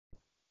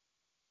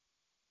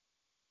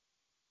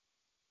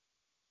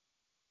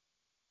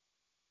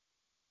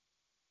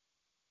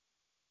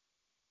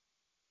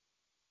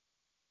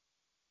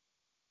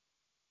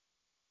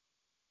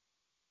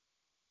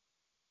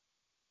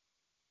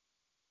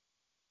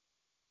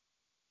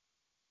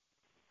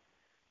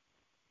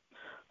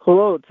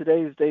Hello,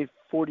 today is day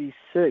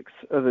 46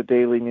 of the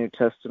Daily New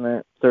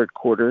Testament, third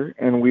quarter,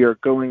 and we are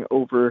going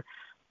over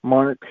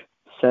Mark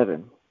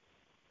 7.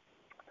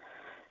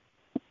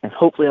 And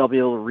hopefully I'll be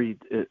able to read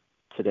it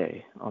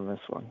today on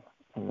this one,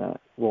 and that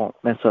won't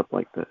mess up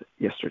like the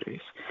yesterday's.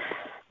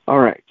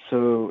 All right,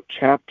 so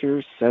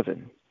chapter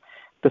 7.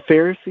 The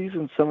Pharisees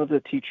and some of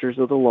the teachers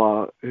of the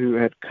law who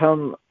had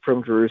come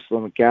from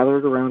Jerusalem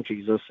gathered around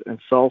Jesus and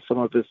saw some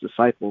of his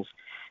disciples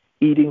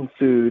eating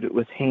food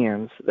with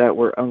hands that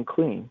were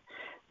unclean,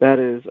 that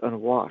is,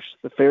 unwashed.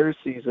 The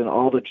Pharisees and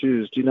all the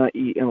Jews do not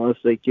eat unless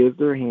they give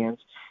their hands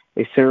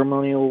a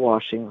ceremonial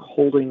washing,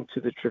 holding to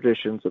the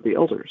traditions of the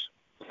elders.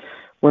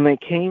 When they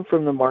came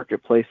from the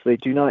marketplace, they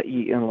do not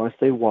eat unless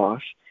they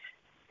wash,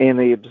 and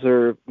they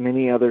observe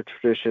many other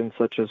traditions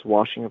such as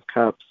washing of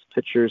cups,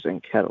 pitchers,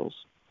 and kettles.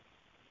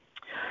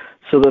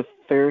 So the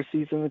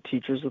Pharisees and the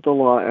teachers of the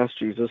law asked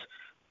Jesus,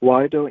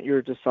 "Why don't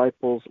your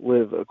disciples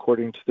live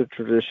according to the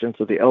traditions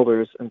of the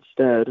elders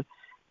instead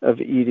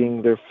of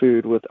eating their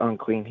food with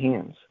unclean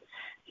hands?"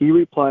 He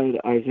replied,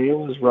 "Isaiah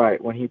was right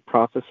when he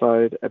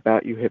prophesied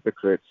about you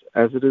hypocrites,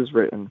 as it is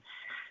written,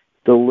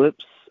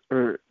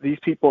 these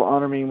people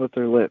honor me with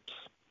their lips,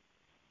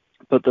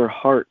 but their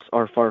hearts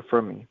are far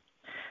from me.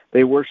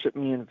 They worship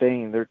me in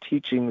vain. Their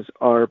teachings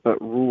are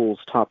but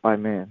rules taught by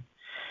men.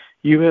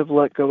 You have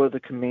let go of the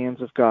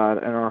commands of God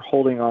and are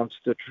holding on to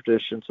the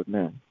traditions of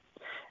men."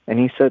 And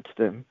he said to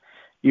them,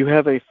 "You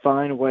have a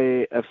fine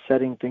way of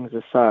setting things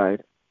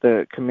aside,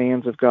 the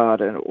commands of God,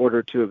 in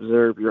order to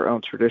observe your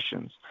own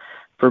traditions.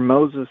 For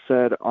Moses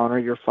said, 'Honor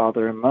your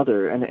father and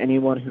mother,' and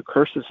anyone who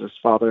curses his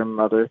father and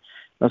mother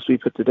must be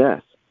put to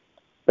death.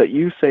 But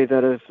you say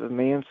that if a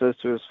man says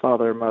to his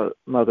father or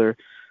mother,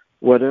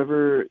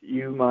 'Whatever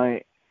you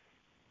might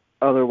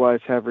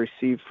otherwise have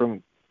received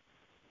from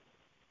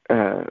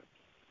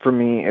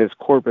me as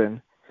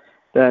Corban,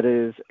 that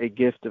is, a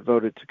gift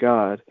devoted to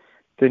God,'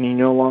 then you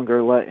no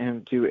longer let him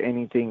do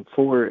anything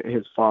for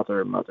his father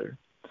or mother.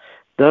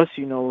 Thus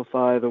you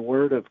nullify the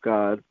word of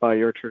God by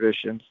your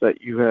traditions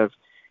that you have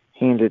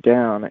handed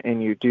down,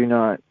 and you do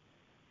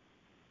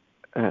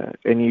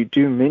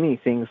many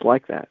things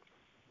like that."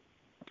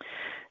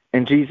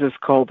 And Jesus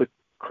called the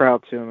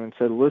crowd to him and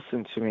said,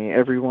 "Listen to me,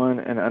 everyone,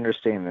 and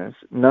understand this.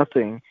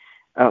 Nothing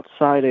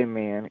outside a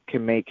man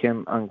can make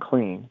him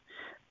unclean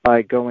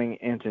by going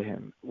into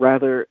him.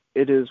 Rather,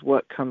 it is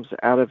what comes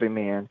out of a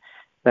man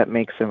that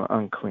makes him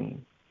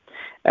unclean."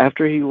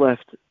 After he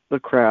left the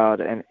crowd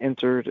and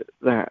entered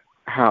the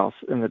house,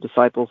 and the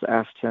disciples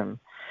asked him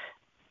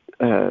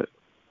about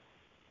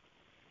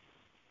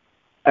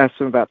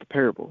the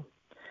parable.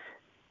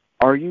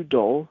 "Are you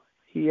dull?"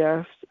 he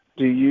asked.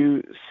 "Do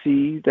you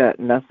see that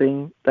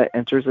nothing that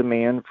enters a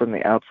man from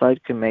the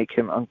outside can make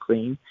him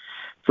unclean?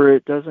 For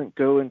it doesn't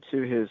go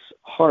into his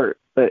heart,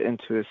 but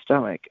into his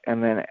stomach,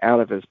 and then out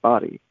of his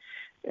body."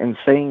 In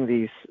saying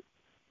these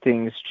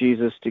things,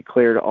 Jesus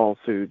declared all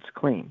foods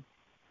clean.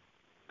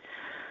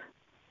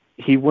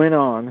 He went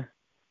on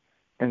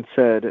and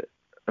said,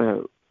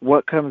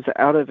 "What comes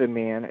out of a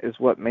man is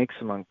what makes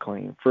him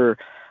unclean. For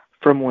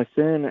from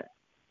within,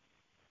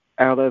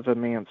 out of a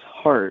man's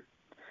heart,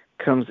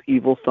 comes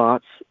evil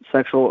thoughts,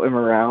 sexual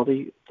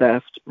immorality,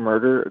 theft,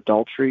 murder,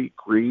 adultery,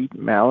 greed,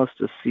 malice,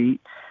 deceit,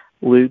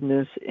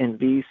 lewdness,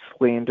 envy,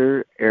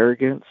 slander,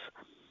 arrogance,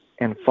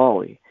 and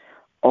folly.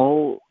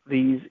 All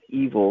these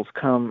evils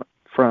come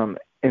from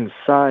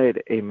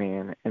inside a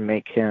man and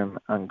make him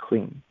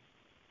unclean."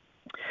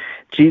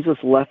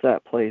 Jesus left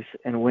that place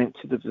and went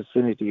to the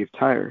vicinity of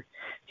Tyre.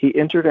 He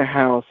entered a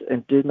house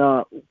and did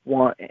not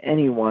want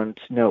anyone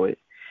to know it,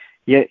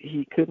 yet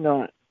he could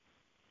not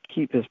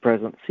keep his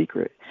presence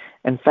secret.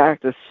 In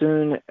fact, as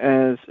soon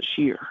as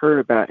she heard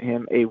about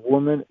him, a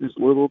woman whose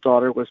little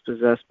daughter was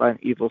possessed by an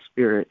evil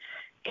spirit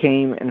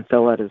came and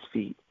fell at his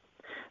feet.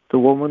 The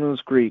woman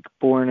was Greek,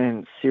 born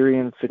in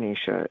Syrian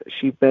Phoenicia.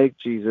 She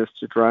begged Jesus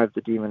to drive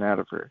the demon out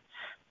of her.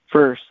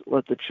 "First,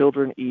 let the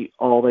children eat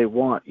all they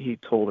want," he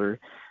told her,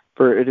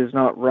 "for it is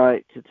not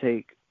right to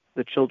take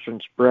the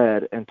children's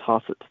bread and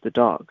toss it to the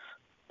dogs."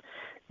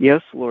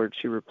 "Yes, Lord,"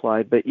 she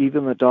replied, "but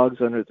even the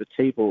dogs under the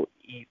table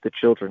eat the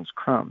children's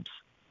crumbs."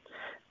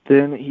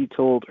 Then he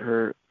told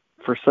her,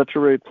 "For such a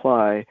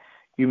reply,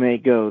 you may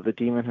go. The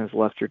demon has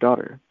left your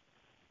daughter."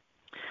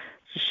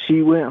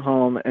 She went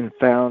home and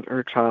found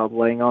her child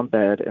laying on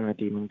bed, and the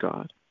demon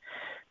gone.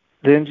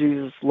 Then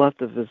Jesus left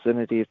the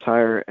vicinity of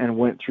Tyre and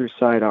went through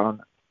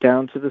Sidon,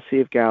 down to the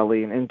Sea of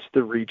Galilee and into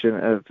the region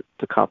of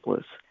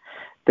Decapolis.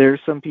 There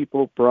some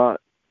people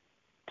brought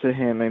to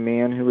him a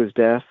man who was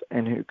deaf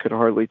and who could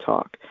hardly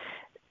talk,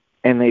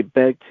 and they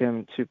begged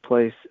him to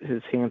place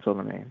his hands on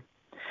the man.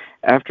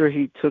 After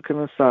he took him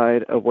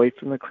aside, away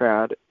from the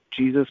crowd,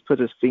 Jesus put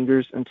his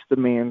fingers into the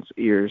man's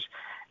ears,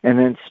 and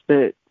then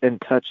spit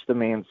and touched the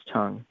man's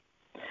tongue.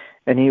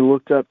 And he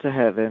looked up to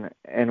heaven,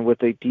 and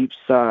with a deep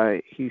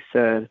sigh, he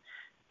said,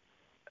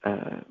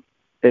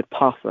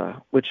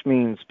 "Ephphatha," which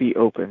means "be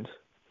opened."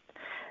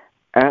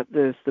 At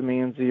this, the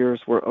man's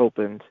ears were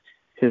opened,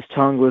 his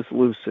tongue was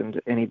loosened,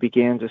 and he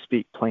began to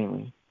speak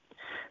plainly.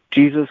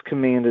 Jesus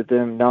commanded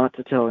them not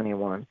to tell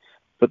anyone,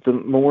 but the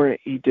more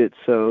he did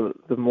so,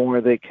 the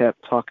more they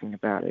kept talking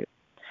about it.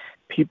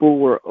 People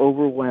were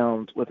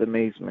overwhelmed with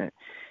amazement.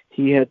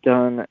 He had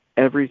done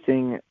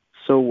everything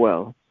so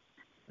well.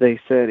 They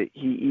said,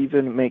 he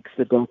even makes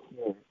the deaf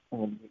hear.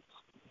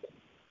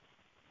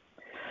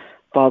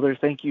 Father,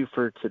 thank you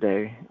for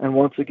today. And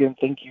once again,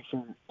 thank you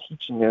for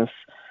teaching us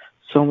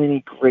so many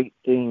great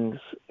things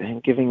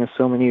and giving us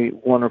so many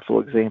wonderful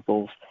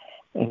examples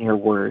in your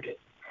word.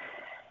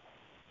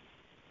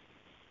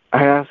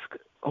 I ask,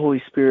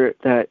 Holy Spirit,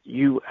 that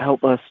you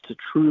help us to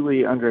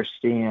truly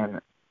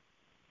understand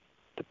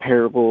the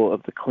parable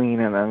of the clean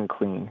and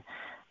unclean.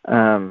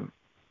 How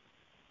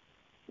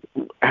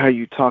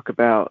you talk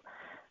about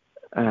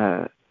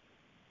the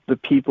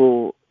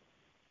people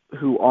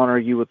who honor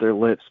you with their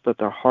lips, but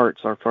their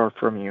hearts are far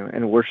from you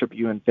and worship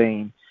you in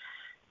vain,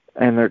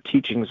 and their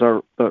teachings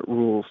are but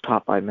rules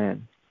taught by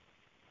men.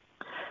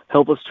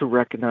 Help us to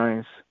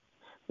recognize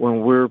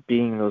when we're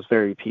being those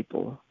very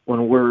people,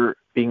 when we're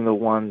being the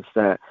ones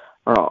that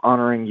are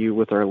honoring you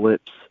with our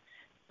lips,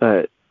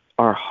 but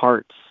our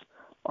hearts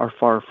are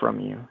far from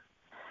you.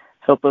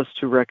 Help us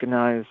to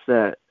recognize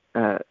that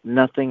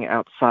nothing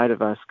outside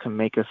of us can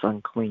make us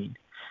unclean,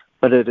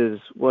 but it is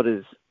what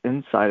is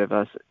inside of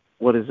us,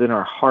 what is in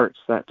our hearts,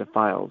 that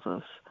defiles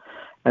us.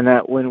 And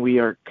that when we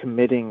are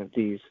committing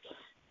these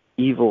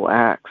evil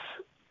acts,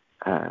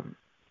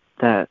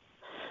 that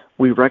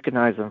we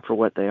recognize them for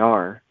what they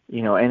are.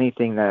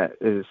 Anything that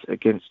is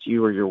against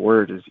you or your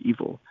word is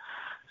evil.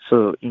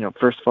 So,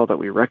 first of all, that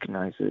we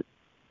recognize it,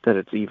 that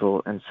it's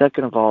evil. And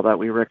second of all, that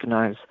we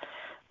recognize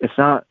it's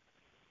not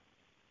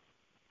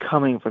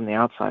coming from the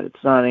outside.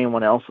 It's not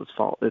anyone else's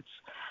fault.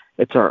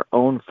 It's our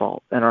own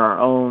fault and our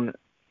own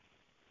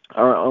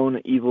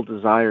evil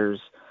desires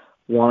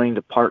wanting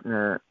to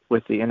partner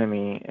with the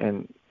enemy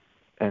and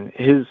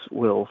his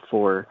will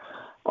for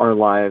our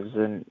lives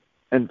and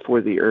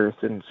for the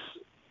earth and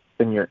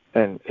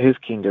his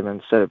kingdom,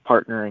 instead of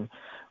partnering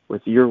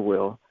with your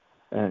will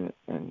and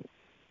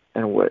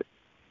what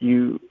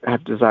you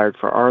have desired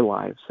for our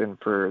lives and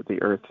for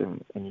the earth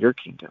and your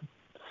kingdom.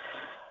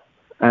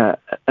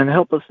 And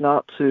help us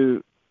not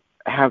to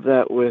have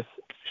that with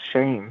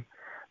shame,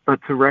 but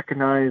to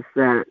recognize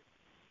that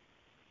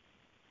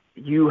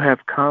you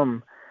have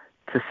come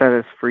to set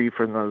us free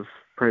from those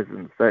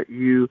prisons, that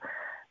you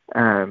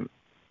have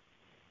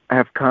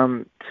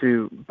come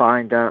to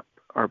bind up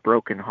our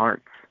broken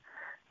hearts,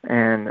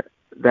 and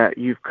that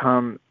you've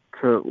come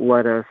to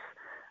let us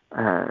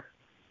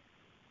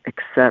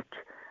accept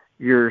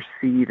your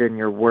seed and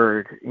your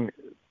word.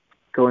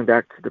 Going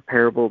back to the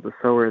parable of the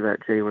sower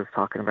that Jay was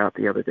talking about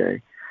the other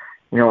day,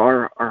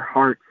 our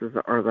hearts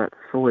are that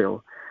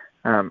soil.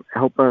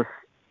 Help us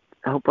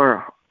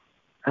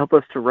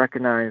to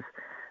recognize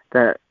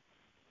that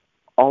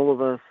all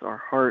of us, our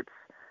hearts,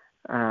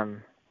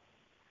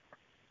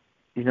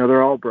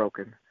 they're all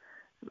broken.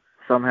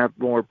 Some have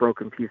more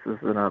broken pieces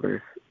than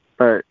others,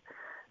 but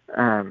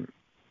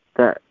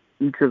that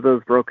each of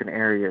those broken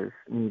areas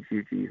needs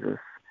you, Jesus,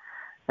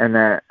 and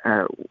that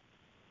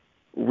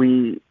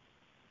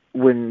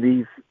when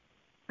these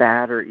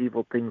bad or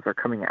evil things are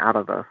coming out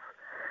of us,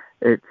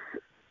 it's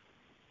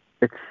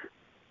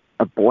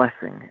a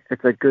blessing.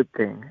 It's a good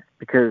thing,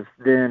 because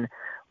then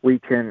we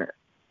can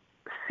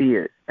see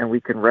it and we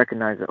can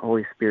recognize it,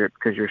 Holy Spirit,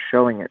 because you're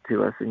showing it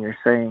to us and you're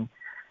saying,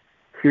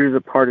 here's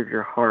a part of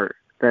your heart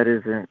that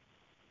isn't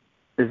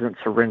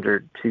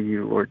surrendered to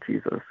you, Lord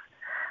Jesus.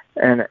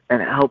 And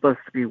help us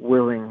to be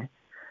willing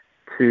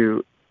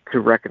to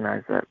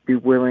recognize that, be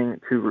willing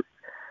to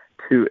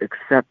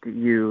accept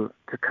you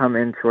to come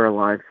into our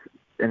lives,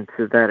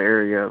 into that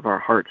area of our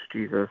hearts,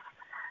 Jesus,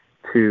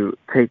 to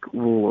take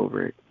rule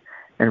over it,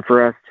 and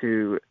for us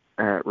to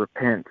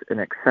repent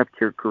and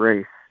accept your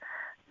grace,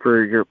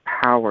 for your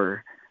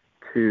power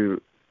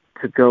to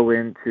go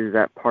into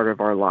that part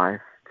of our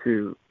life,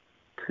 to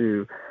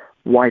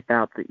wipe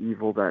out the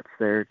evil that's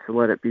there, to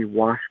let it be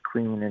washed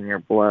clean in your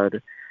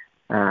blood,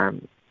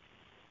 and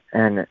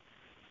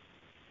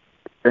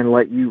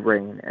let you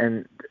reign,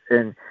 and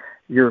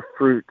your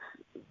fruits,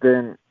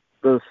 then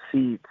those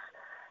seeds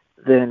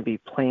then be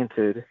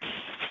planted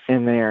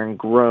in there and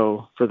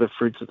grow for the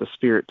fruits of the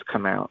Spirit to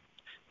come out,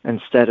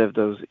 instead of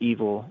those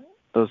evil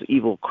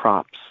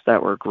crops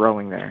that were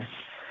growing there,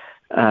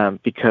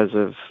 because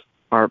of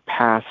our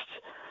past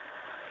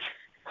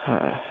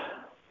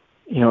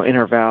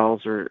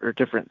intervals or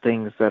different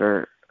things that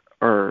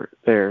are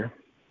there.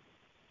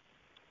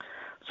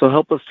 So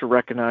help us to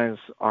recognize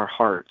our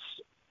hearts.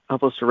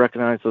 Help us to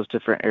recognize those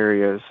different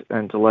areas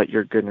and to let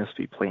your goodness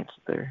be planted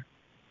there.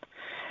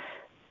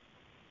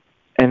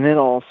 And then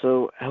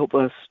also help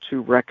us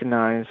to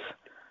recognize,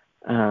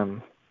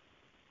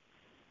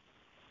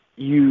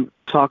 you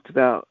talked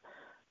about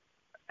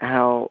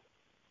how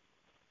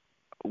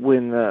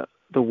when the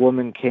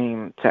woman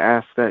came to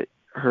ask that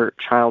her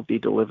child be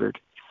delivered,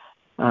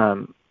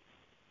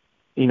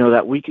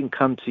 that we can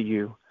come to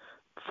you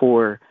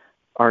for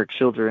our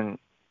children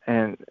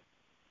and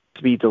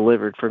to be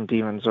delivered from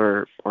demons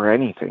or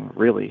anything,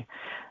 really.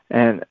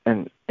 and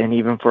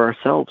even for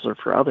ourselves or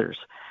for others.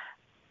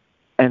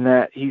 And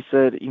that he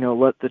said,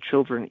 let the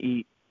children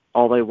eat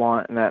all they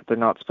want, and that they're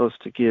not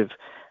supposed to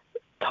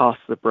toss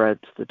the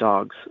bread to the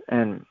dogs.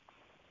 And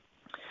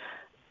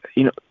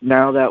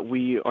now that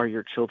we are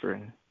your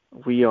children,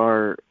 we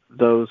are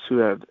those who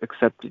have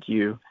accepted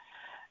you.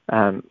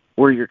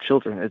 We're your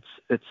children.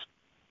 It's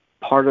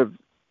part of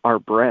our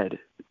bread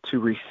to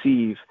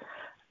receive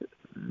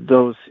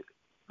those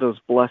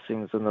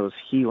blessings and those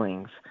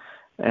healings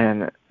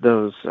and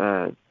those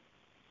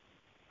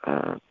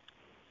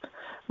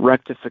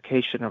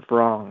rectification of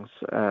wrongs.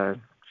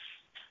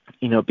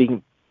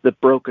 Being the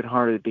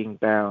brokenhearted being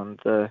bound,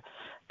 the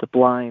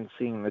blind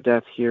seeing, the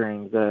deaf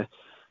hearing, the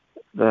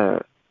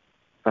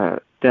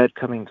dead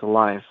coming to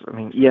life. I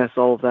mean, yes,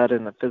 all of that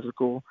in the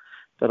physical,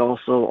 but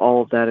also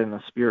all of that in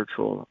the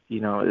spiritual,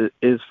 it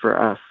is for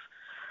us.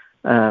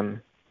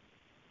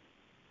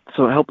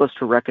 So help us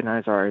to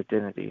recognize our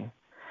identity.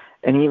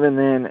 And even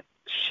then,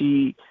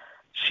 she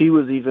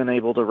was even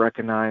able to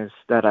recognize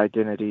that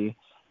identity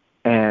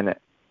and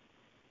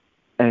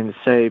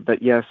say,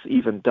 but yes,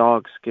 even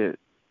dogs get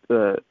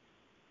the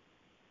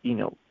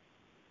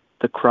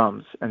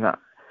crumbs. And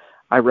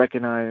I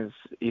recognize,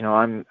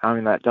 I'm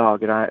that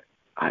dog, and I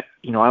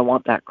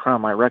want that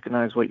crumb. I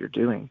recognize what you're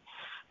doing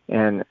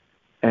and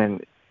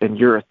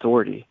your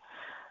authority.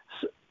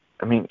 So,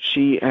 I mean,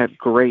 she had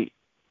great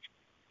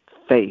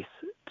faith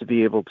to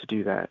be able to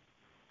do that.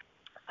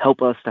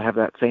 Help us to have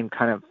that same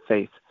kind of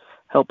faith.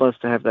 Help us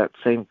to have that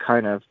same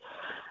kind of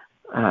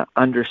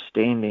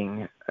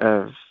understanding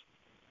of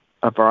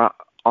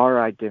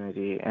our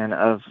identity and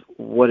of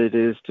what it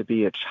is to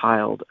be a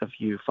child of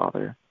you,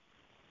 Father.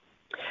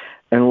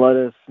 And let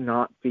us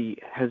not be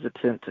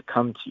hesitant to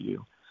come to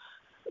you,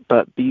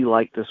 but be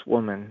like this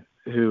woman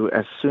who,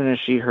 as soon as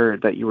she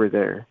heard that you were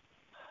there,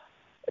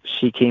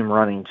 she came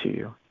running to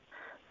you.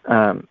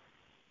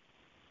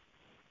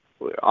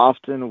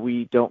 Often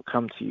we don't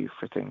come to you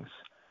for things.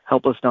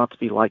 Help us not to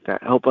be like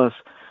that. Help us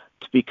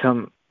to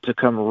come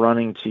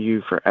running to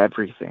you for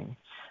everything.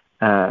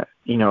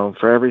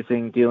 For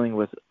everything dealing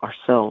with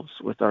ourselves,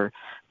 with our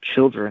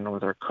children,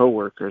 with our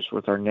coworkers,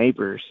 with our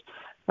neighbors,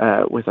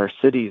 with our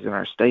cities and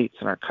our states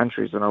and our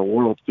countries and our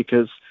world,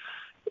 because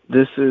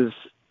this is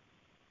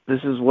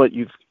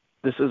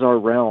our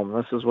realm.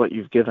 This is what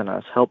you've given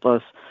us. Help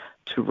us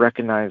to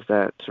recognize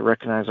that, to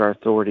recognize our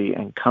authority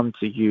and come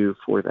to you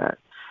for that.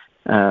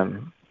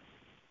 And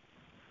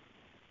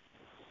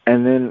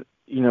then,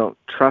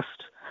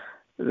 trust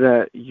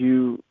that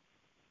you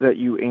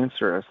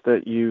answer us,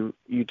 that you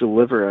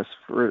deliver us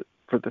for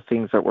the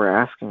things that we're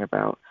asking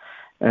about.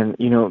 And,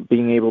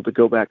 being able to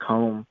go back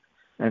home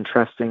and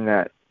trusting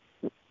that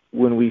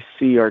when we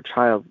see our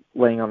child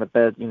laying on the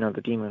bed,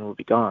 the demon will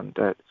be gone,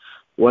 that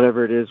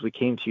whatever it is we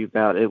came to you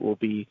about, it will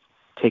be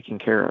taken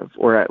care of,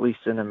 or at least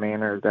in a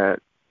manner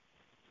that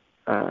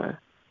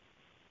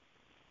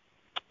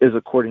is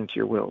according to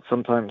your will.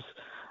 Sometimes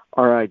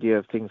our idea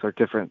of things are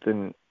different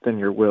than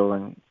your will,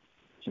 and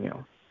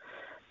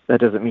that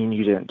doesn't mean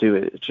you didn't do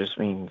it. It just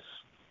means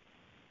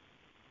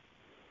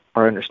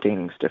our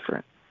understanding's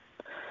different.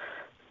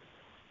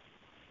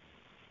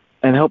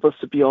 And help us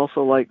to be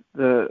also like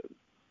the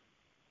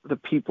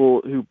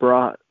people who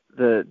brought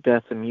the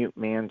deaf and mute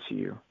man to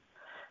you.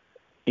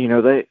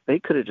 They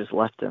could have just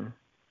left him.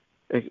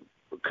 It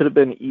could have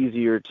been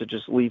easier to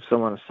just leave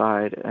someone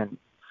aside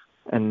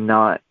and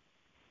not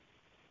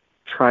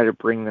try to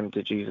bring them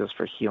to Jesus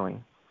for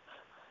healing.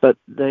 But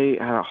they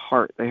had a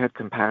heart. They had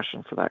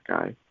compassion for that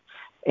guy.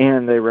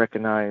 And they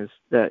recognized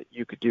that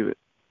you could do it,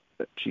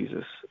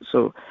 Jesus.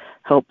 So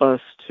help us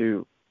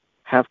to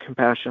have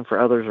compassion for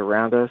others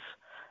around us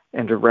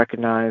and to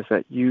recognize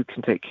that you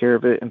can take care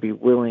of it and be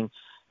willing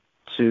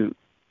to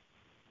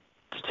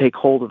take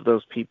hold of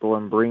those people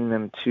and bring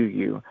them to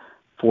you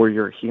for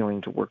your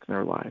healing to work in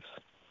their lives.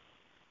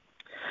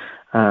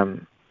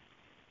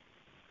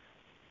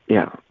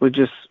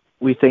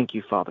 We thank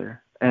you,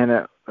 Father. And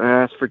I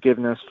ask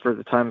forgiveness for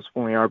the times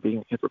when we are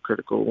being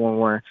hypocritical,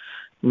 when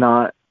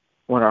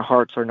our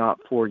hearts are not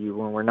for you,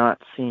 when we're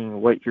not seeing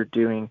what you're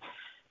doing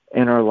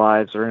in our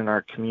lives or in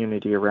our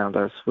community around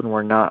us, when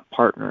we're not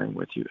partnering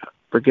with you.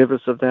 Forgive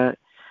us of that.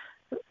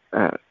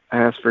 I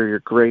ask for your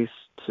grace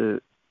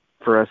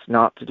for us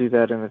not to do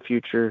that in the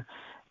future,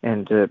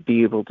 and to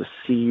be able to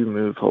see you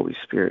move, Holy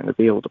Spirit, and to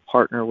be able to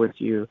partner with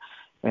you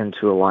and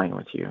to align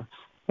with you,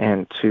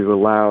 and to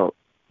allow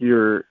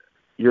your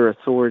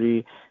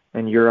authority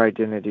and your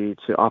identity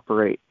to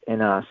operate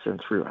in us and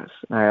through us.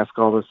 And I ask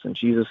all this in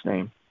Jesus'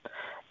 name.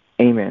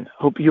 Amen.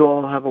 Hope you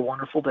all have a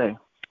wonderful day.